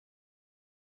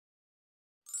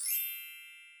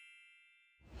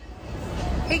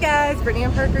Hey guys, Brittany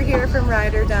and Parker here from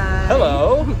Ride or Die.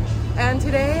 Hello. And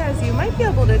today, as you might be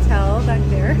able to tell back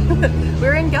there,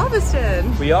 we're in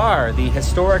Galveston. We are the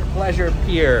historic pleasure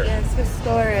pier. Yes,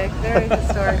 historic, very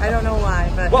historic. I don't know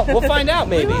why, but well, we'll find out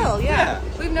maybe. We will, yeah.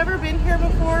 We've never been here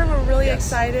before. We're really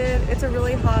excited. It's a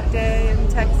really hot day in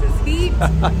Texas heat.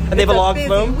 And they have a log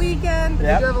flume. Weekend.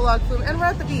 Yep. We do have a log flume, and we're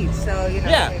at the beach, so you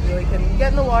know maybe we can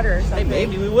get in the water or something. Hey,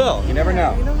 maybe we will. You never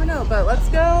know. You never know. But let's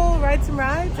go ride some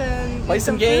rides and play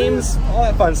some games, all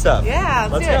that fun stuff. Yeah,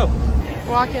 let's go.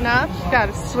 Walking up, got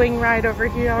a swing ride over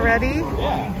here already.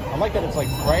 Yeah, I like that it's like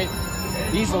right,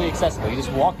 easily accessible. You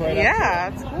just walk right up.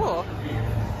 Yeah, it's cool.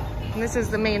 And this is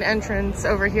the main entrance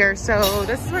over here. So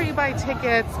this is where you buy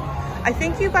tickets. I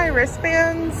think you buy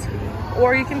wristbands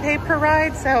or you can pay per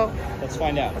ride. So let's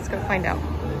find out. Let's go find out.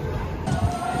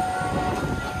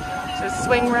 So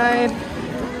swing ride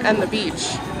and the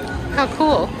beach. How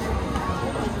cool.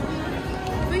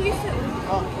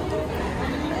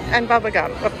 And Bubba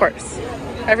Gum, of course.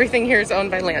 Everything here is owned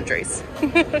by Landry's.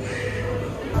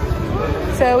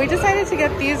 So we decided to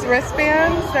get these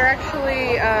wristbands. They're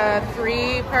actually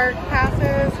 3 park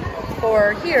passes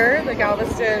for here, the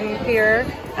Galveston Pier,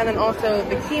 and then also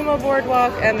the Kima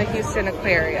Boardwalk and the Houston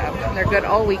Aquarium. They're good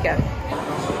all weekend.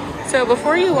 So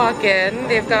before you walk in,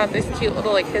 they've got this cute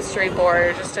little like history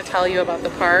board just to tell you about the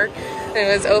park. It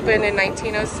was opened in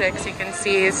 1906. You can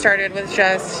see it started with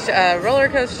just a roller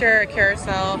coaster, a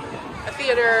carousel, a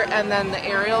theater, and then the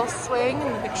aerial swing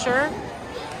in the picture.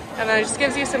 And then it just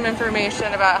gives you some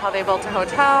information about how they built a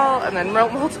hotel, and then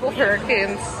multiple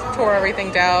hurricanes tore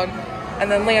everything down. And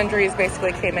then Landry's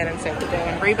basically came in and saved the day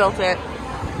and rebuilt it.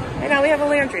 And now we have a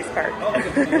Landry's park. Oh,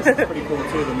 this is pretty cool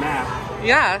too, the map.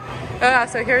 Yeah.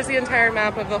 So here's the entire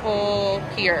map of the whole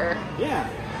pier. Yeah.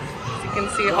 You can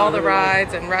see all the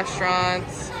rides and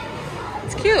restaurants.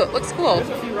 It's cute. Looks cool. There's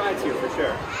a few rides here for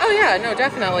sure. Oh yeah, no,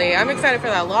 definitely. I'm excited for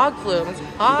that log flume. It's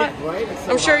hot. Yeah, right? It's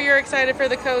so I'm sure hot. You're excited for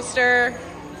the coaster.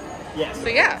 Yes. So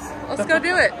yeah, let's go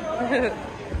do it.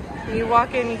 When you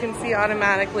walk in, you can see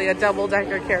automatically a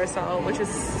double-decker carousel, which is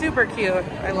super cute.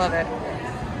 I love it.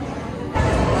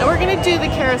 And we're gonna do the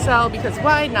carousel because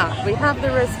why not? We have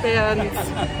the wristbands.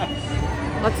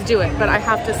 Let's do it. But I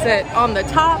have to sit on the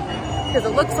top because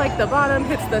it looks like the bottom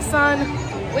hits the sun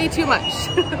way too much.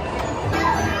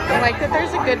 I like that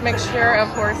there's a good mixture of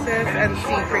horses and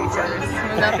sea creatures,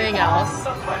 nothing else.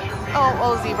 Oh,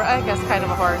 well, zebra, I guess kind of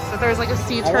a horse, but there's like a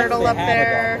sea turtle up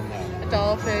there, a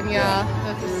dolphin, yeah.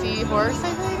 That's a seahorse, I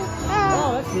think. Yeah.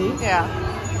 Oh, that's neat. Yeah,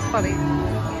 it's funny.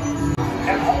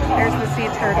 Here's the sea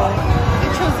turtle. They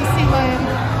chose the sea lion.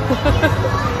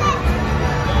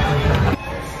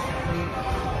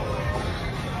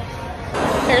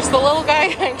 Here's the little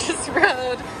guy I just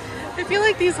rode. I feel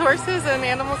like these horses and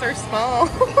animals are small.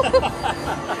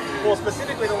 Well,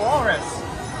 specifically the walrus.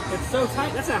 It's so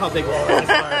tight. That's not how big walrus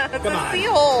are. Come on. Sea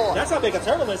hole. That's how big a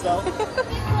turtle is, though.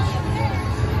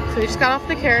 So we just got off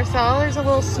the carousel. There's a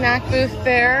little snack booth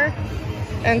there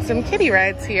and some kiddie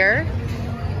rides here.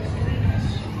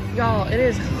 Y'all, it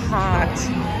is hot.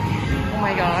 Oh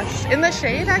my gosh. In the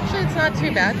shade, actually, it's not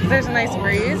too bad because there's a nice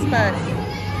breeze, but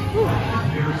whew.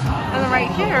 And then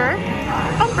right here,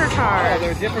 bumper car. Oh,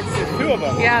 there's differences, 2 of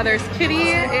them. Yeah, there's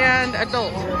kiddie and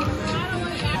adult.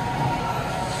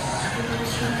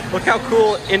 Look how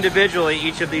cool individually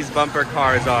each of these bumper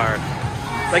cars are.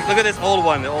 Like, look at this old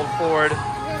one, the old Ford.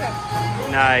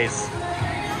 Nice.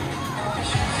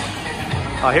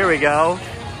 Oh, here we go.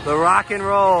 The rock and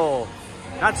roll.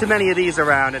 Not too many of these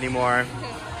around anymore.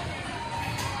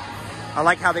 I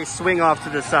like how they swing off to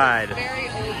the side. Very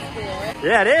old school.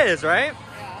 Yeah, it is, right?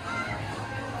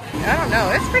 I don't know,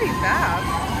 it's pretty fast.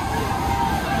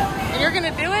 And you're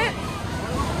gonna do it?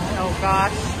 Oh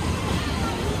gosh.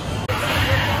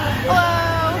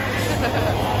 Hello!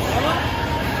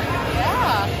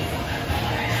 Yeah.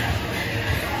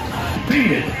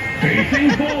 Seated, facing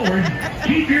forward,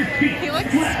 keep your feet He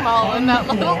looks small in that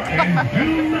little car. and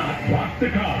do not rock the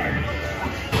cars.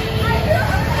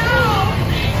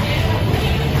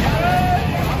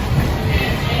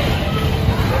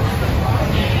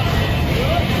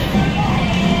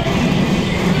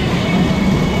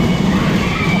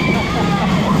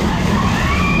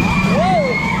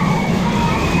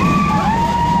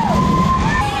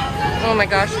 Oh my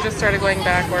gosh, it just started going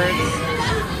backwards.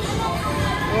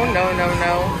 Oh no, no,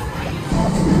 no.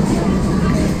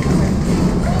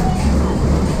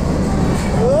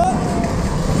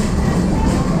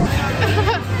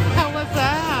 How was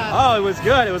that? Oh, it was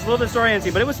good. It was a little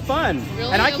disorienting, but it was fun.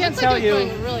 Really? And I can't tell you. It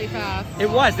was going really fast. It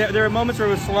was. There were moments where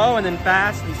it was slow and then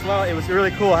fast and slow. It was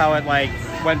really cool how it like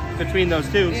went between those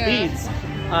two speeds.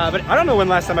 But I don't know when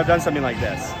last time I've done something like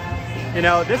this. You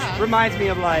know, this reminds me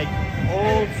of like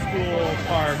old school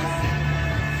parks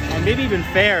and maybe even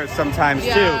fairs sometimes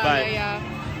too. But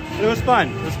it was fun.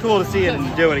 It was cool to see it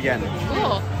and do it again.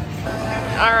 Cool.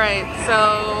 All right,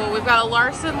 so we've got a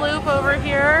Larson loop over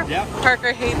here. Yep.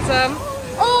 Parker hates them.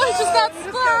 Oh, I just got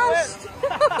splashed.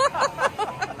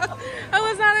 I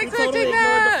was not expecting totally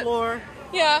that. The floor.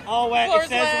 Yeah. All wet. Floor's It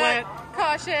says wet.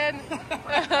 Caution.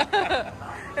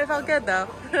 It felt good though.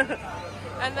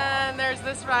 And then there's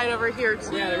this ride over here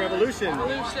too. Yeah, the Revolution.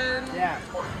 Yeah.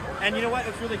 And you know what?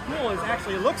 What's really cool is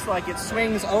actually it looks like it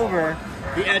swings over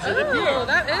the edge of the pier. Oh,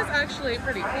 that is actually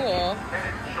pretty cool.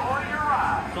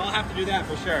 So I'll have to do that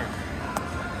for sure.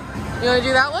 You want to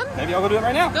do that one? Maybe I'll go do it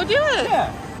right now. Go do it.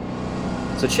 Yeah.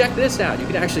 So check this out. You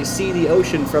can actually see the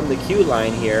ocean from the queue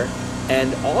line here.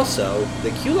 And also, the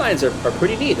queue lines are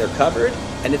pretty neat. They're covered,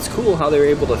 and it's cool how they're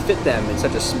able to fit them in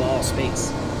such a small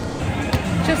space.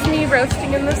 Just me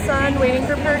roasting in the sun, waiting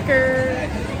for Parker.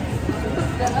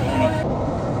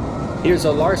 Here's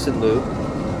a Larson loop.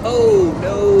 Oh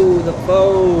no, the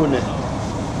phone.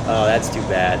 Oh, that's too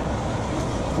bad.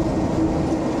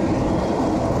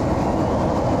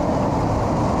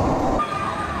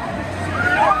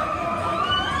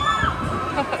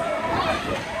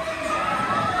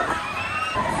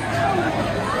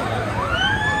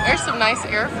 There's some nice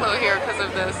airflow here because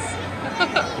of this.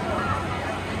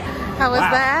 How was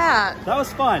that? That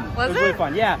was fun. Was it was really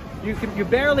fun. Yeah, you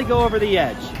barely go over the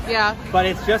edge. Yeah. But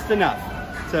it's just enough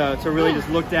to really just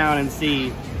look down and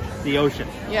see the ocean.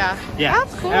 Yeah. Yeah.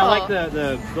 That's cool. And I like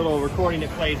the little recording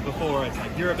that plays before. It's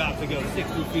like you're about to go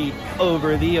 60 feet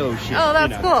over the ocean. Oh,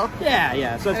 that's cool. Yeah,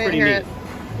 yeah. So that's pretty neat.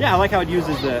 Yeah, I like how it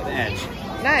uses the edge.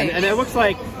 Nice. And it looks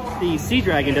like the Sea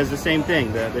Dragon does the same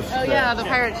thing. The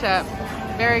pirate ship.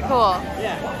 Very cool.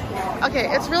 Yeah. Okay,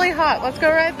 it's really hot. Let's go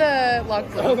ride the log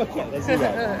flume. Oh, okay, let's do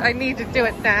that. I need to do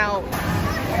it now.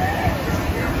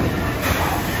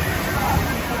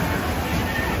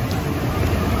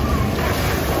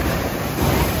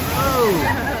 Oh.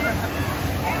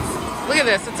 Look at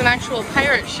this. It's an actual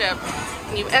pirate ship.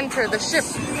 And you enter the ship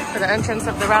for the entrance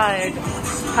of the ride.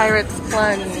 Pirates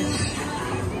Plunge.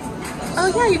 Oh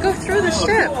yeah, you go through the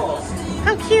ship.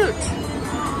 How cute.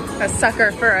 A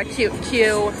sucker for a cute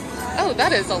queue. Oh,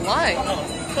 that is a line.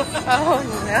 Oh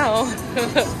no.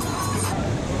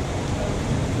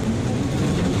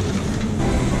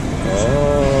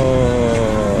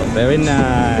 Oh, very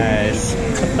nice.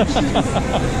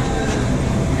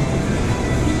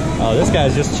 Oh, this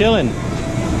guy's just chilling.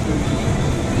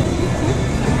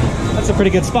 That's a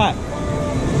pretty good spot.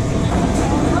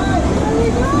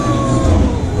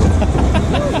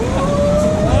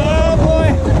 Oh boy.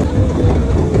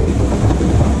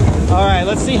 All right,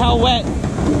 let's see how wet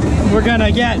we're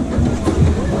gonna get.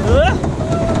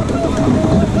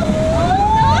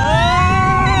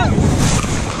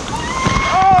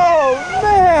 Oh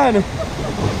man!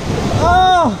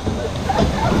 Oh,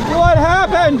 what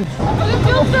happened? It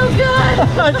feels so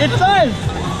good. It does.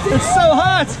 It's so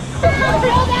hot.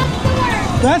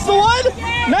 That's the one?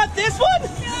 Yes. Not this one?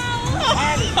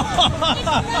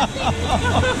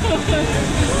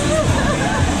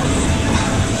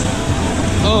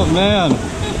 Oh man.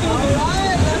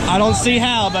 I don't see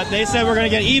how, but they said we're gonna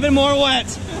get even more wet.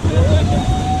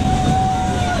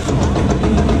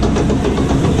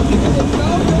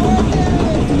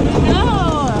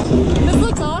 No, this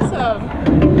looks awesome.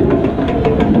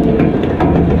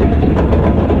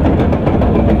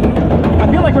 I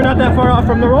feel like we're not that far off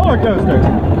from the roller coaster.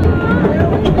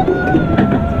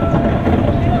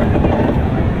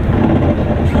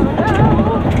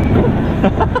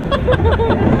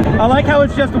 I like how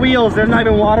it's just wheels. There's not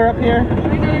even water up here.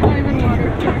 There's not even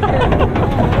water.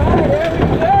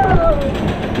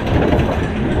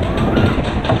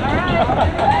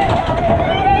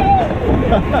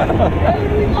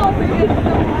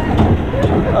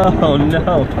 Oh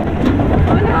no.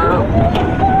 Oh no!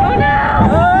 Oh no!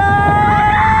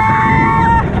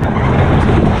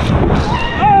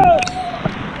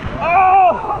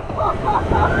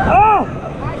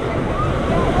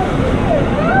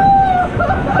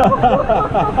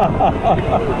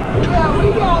 Yeah, we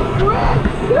got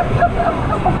bricks.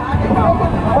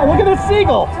 Oh, look at this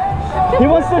seagull. He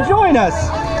wants to join us.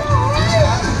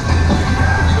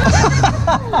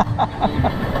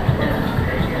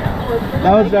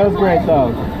 That was great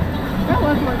though. That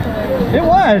was worth it. It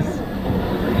was.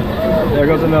 There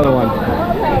goes another one.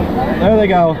 There they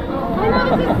go. Oh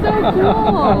no, this is so cool.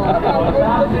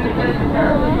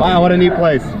 Wow, what a neat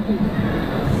place.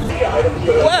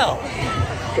 Well,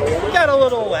 we got a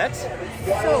little wet.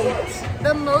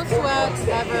 The most wet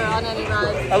ever on any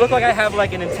ride. I look like I have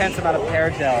like an intense amount of hair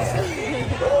gel.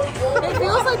 It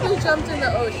feels like we jumped in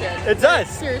the ocean. It does.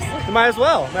 Seriously. You might as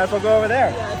well. Might as well go over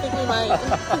there. Yeah, I think we might.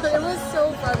 It was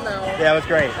so fun though. Yeah, it was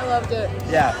great. I loved it.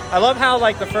 Yeah, I love how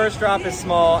like the first drop is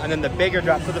small and then the bigger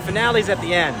drop. So the finale's at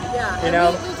the end. Yeah. You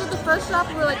know. We did the first drop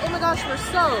and we were like, oh my gosh, we're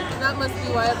soaked. That must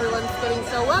be why everyone's getting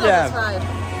so wet Yeah. on this ride.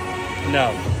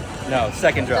 No,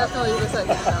 second drop. Definitely the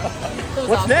second drop. It was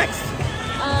What's awesome. next?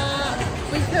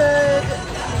 We could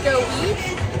go eat.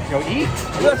 Go eat?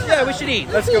 Yeah, we should eat.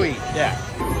 Let's go eat. Yeah.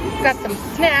 Got some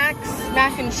snacks,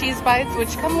 mac and cheese bites,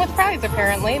 which come with fries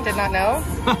apparently. Did not know.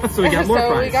 So we got more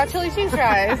fries. So we got chili cheese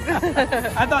fries.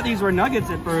 I thought these were nuggets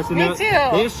at first. And Me too.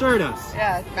 They assured us.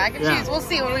 Yeah, mac and cheese. We'll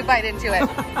see when we bite into it.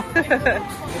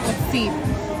 Let's see.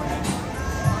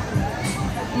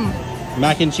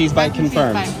 Mac and cheese bite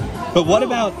confirmed. But what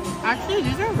about... Actually,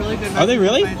 these are really good. Are they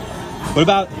really? What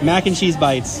about mac and cheese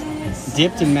bites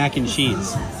dipped in mac and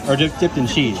cheese? Or dipped in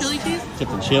cheese? Chili cheese?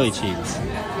 Dipped in chili cheese.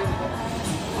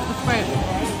 That's right.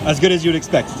 As good as you'd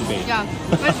expect it to be. Yeah,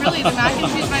 but really, the mac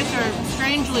and cheese bites are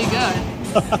strangely good.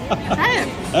 Try it.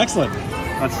 Excellent.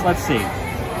 Let's see.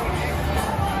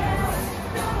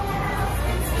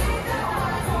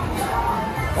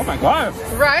 Oh my god.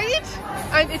 Right?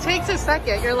 It takes a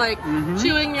second. You're like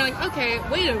chewing. You're like, okay,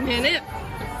 wait a minute.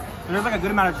 And there's like a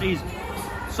good amount of cheese.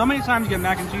 So many times you get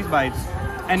mac and cheese bites,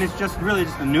 and it's just really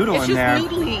just a noodle It's in there. just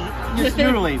noodly. It's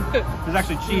noodly. There's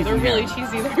actually cheese They're in really here.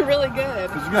 cheesy. They're really good.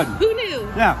 It's good. Who knew?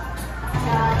 Yeah.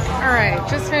 All right,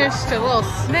 just finished a little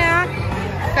snack.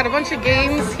 Got a bunch of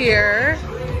games here.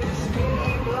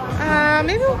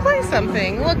 Maybe we'll play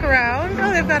something. Look around.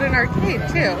 Oh, they've got an arcade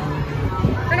too.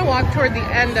 We're gonna walk toward the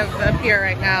end of the pier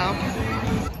right now.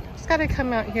 Just gotta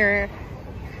come out here.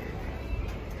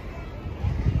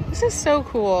 This is so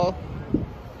cool.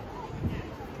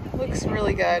 Looks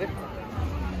really good.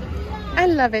 I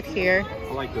love it here.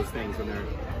 I like those things when they're...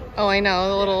 Oh, I know,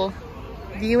 the little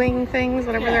viewing things,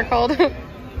 whatever they're called.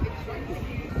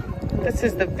 This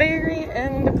is the very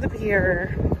end of the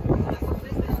pier.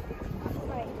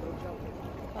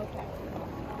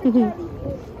 The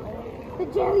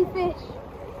jellyfish.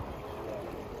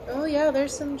 Oh yeah,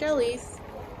 there's some jellies.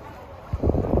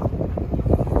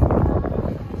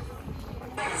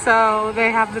 So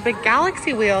they have the big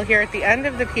galaxy wheel here at the end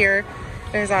of the pier.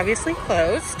 It is obviously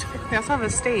closed. They also have a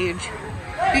stage.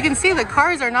 You can see the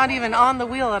cars are not even on the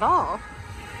wheel at all.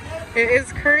 It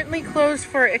is currently closed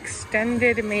for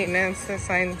extended maintenance, the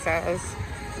sign says.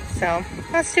 So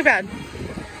that's too bad.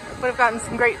 Would have gotten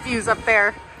some great views up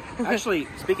there. Actually,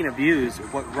 speaking of views,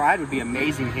 what ride would be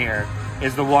amazing here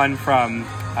is the one from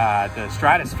the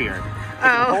stratosphere. It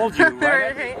can hold you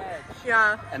right at the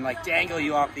edge and like dangle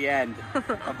you off the end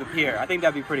of the pier. I think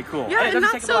that'd be pretty cool. Yeah, and and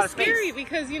not so scary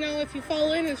because, you know, if you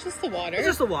fall in, it's just the water. It's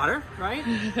just the water, right?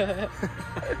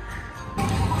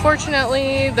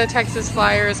 Fortunately, the Texas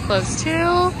Flyer is closed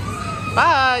too,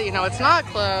 but, you know, it's not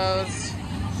closed.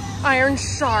 Iron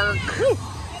Shark.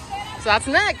 So that's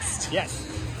next. Yes.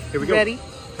 Here we go. Ready?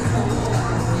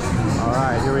 All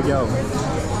right, here we go.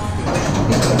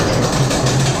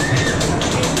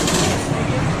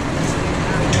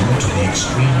 Due to the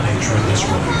extreme nature of this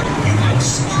road, you must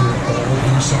secure all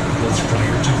loose articles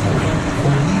prior to boarding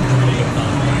or leave them with a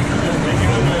non-rider.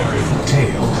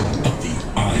 Tail of the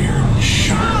Iron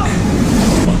Shark.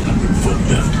 100-foot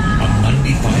lift, a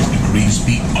 95 degrees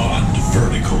beyond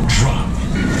vertical drop.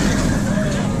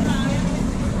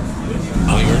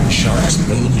 Iron Shark's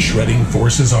bone shredding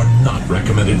forces are not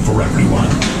recommended for everyone.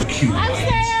 Q lines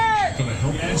for the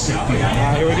health and safety.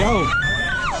 Here we go.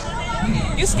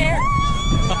 You scared?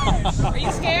 Are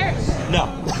you scared? No.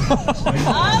 Oh my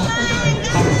God.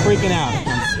 I'm freaking out.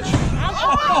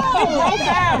 Oh,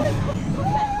 down.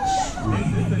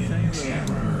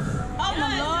 Oh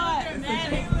my Lord. Here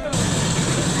we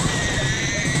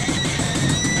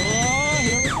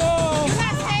go. You're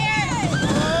not scared?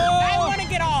 I want to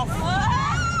get off.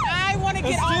 I want to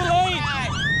get off.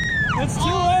 It's too late. It's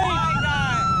too late.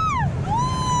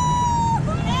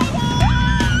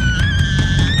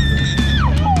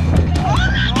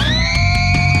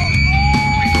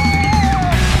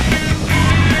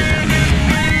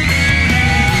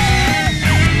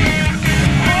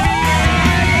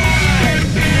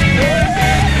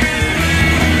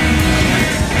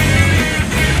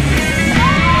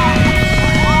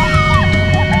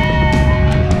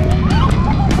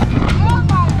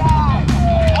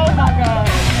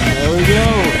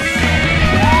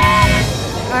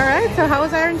 So how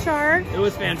was Iron Shark? It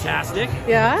was fantastic.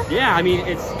 Yeah? Yeah, I mean,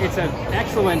 it's an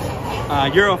excellent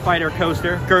Eurofighter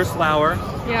coaster, Gerstlauer.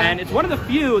 Yeah. And it's one of the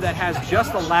few that has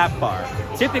just a lap bar.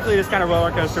 Typically, this kind of roller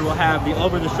coaster will have the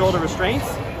over-the-shoulder restraints.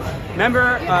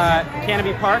 Remember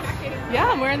Canopy Park?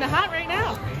 Yeah, I'm wearing the hat right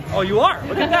now. Oh, you are?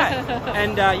 Look at that.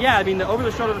 And yeah, I mean, the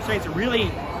over-the-shoulder restraints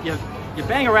really, you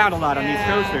bang around a lot on these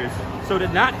coasters. So to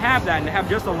not have that and to have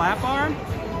just a lap bar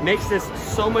makes this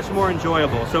so much more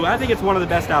enjoyable. So I think it's one of the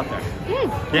best out there.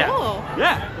 Yeah. Cool.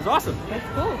 Yeah, it's awesome. That's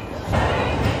cool.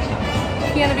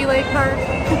 Canopy Lake Park.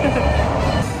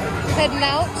 Heading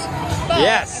out. But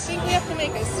Yes. I think we have to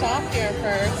make a stop here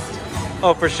first.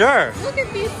 Oh, for sure. Look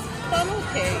at these funnel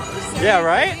cakes. Are Yeah, you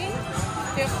right? kidding?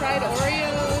 We have fried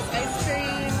Oreos, ice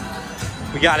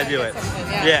cream. We got to do it.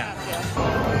 Yeah.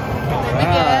 Let me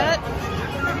get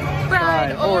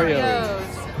fried Oreos.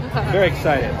 Very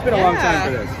excited. It's been a long time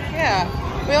for this. Yeah.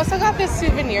 We also got this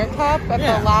souvenir cup at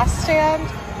the last stand.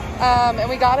 And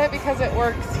we got it because it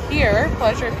works here,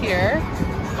 Pleasure Pier,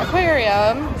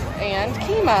 Aquarium, and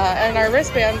Kima. And our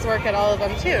wristbands work at all of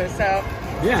them too. So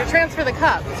to transfer the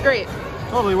cup, it's great.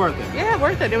 Totally worth it. Yeah,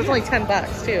 worth it. It was only $10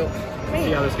 too. Let's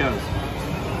see how this goes.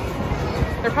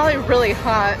 They're probably really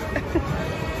hot.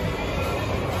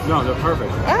 No, they're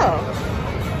perfect. Oh.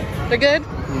 They're good?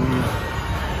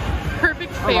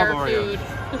 Perfect fair food.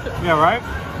 Yeah, right?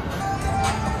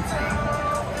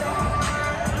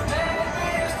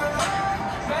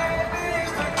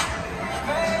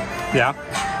 Yeah.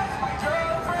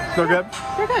 They're good?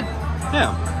 They're good.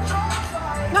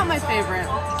 Yeah. Not my favorite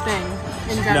thing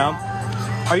in general. No?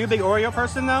 Are you a big Oreo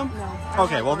person though? No.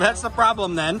 Okay, well that's the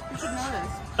problem then. You should know this.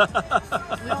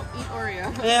 We don't eat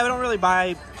Oreo. Yeah, we don't really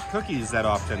buy cookies that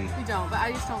often. We don't, but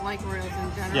I just don't like Oreos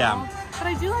in general. Yeah. But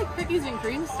I do like cookies and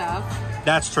cream stuff.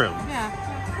 That's true. Yeah,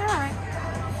 they're alright.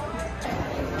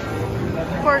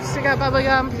 Of course, we got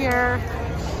bubblegum here.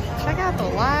 Check out the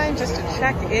line just to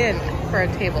check in for a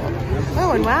table.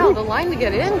 Oh, and wow, the line to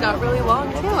get in got really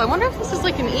long too. I wonder if this is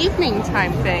like an evening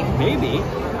time thing. Maybe.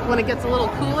 When it gets a little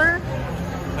cooler.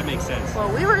 That makes sense.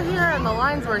 Well, we were here and the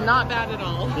lines were not bad at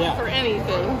all for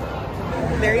anything.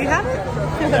 There you have it.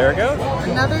 There it goes.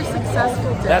 Another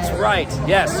successful day. That's right.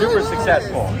 Yeah, super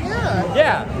successful. Yeah.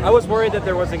 Yeah, I was worried that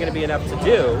there wasn't going to be enough to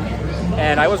do,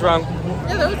 and I was wrong.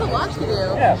 Yeah, there was a lot to do.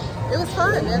 Yeah. It was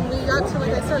fun, and we got to,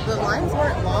 like I said, the lines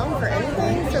weren't long for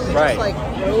anything, so we Right. just like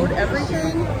rode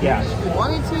everything. Yeah. We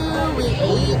wanted to, we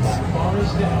ate.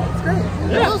 It's great.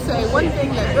 I will say, one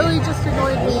thing that really just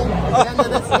annoyed me at the end of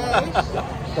this day,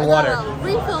 The water. I got a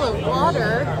refill of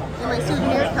water in my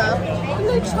souvenir cup, and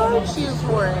they charge you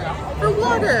for it, for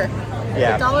water.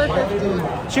 Yeah.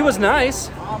 $1.50. She was nice.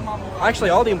 Actually,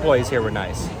 all the employees here were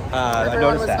nice. I Everyone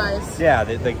noticed was that. nice. Yeah,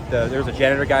 there was a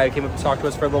janitor guy who came up to talk to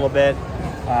us for a little bit.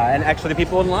 And actually, the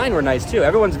people in line were nice too.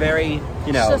 Everyone's very,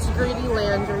 you know. It's just greedy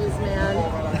Landry's, man.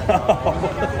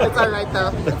 It's all right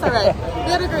though. It's all right.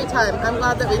 We had a great time. I'm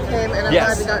glad that we came, and I'm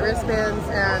glad we got wristbands,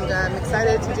 and I'm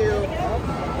excited to do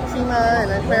Kima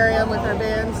and Aquarium with our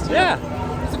bands too. Yeah.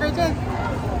 It's a great day.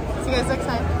 See you guys next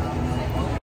time.